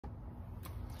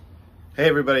Hey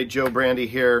everybody, Brandi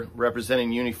here,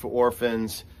 representing U4O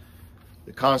Orphans.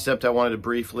 The concept I wanted to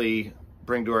briefly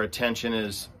bring to our attention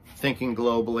is thinking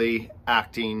globally,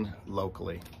 acting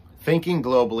locally. Thinking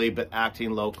globally, but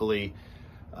acting locally.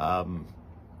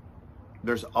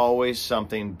 There's always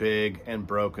something big and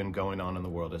broken going on in the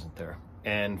world, isn't there?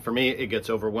 And for me, it gets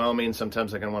overwhelming.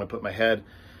 Sometimes I kind of want to put my head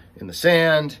in the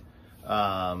sand,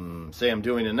 say I'm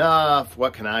doing enough,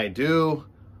 what can I do?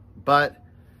 But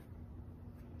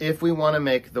if we want to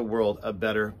make the world a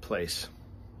better place,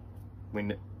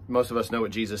 most of us know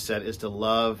what Jesus said is to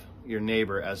love your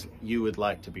neighbor as you would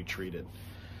like to be treated.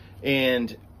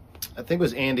 And I think it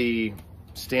was Andy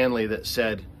Stanley that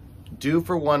said, do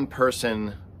for one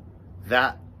person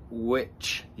that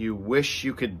which you wish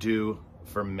you could do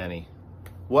for many.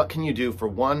 What can you do for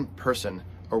one person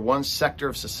or one sector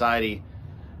of society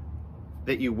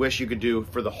that you wish you could do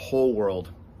for the whole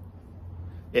world?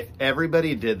 If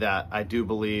everybody did that, I do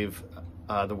believe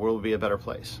the world would be a better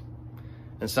place.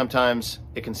 And sometimes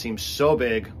it can seem so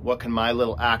big. What can my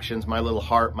little actions, my little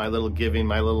heart, my little giving,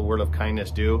 my little word of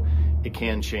kindness do? It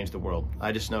can change the world.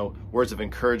 I just know words of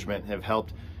encouragement have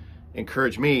helped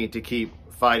encourage me to keep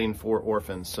fighting for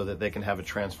orphans so that they can have a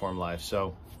transformed life.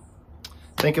 So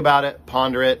think about it,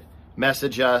 ponder it,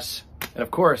 message us. And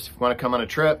of course, if you want to come on a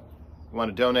trip, you want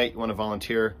to donate, you want to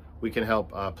volunteer, we can help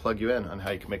plug you in on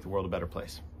how you can make the world a better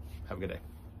place. Have a good day.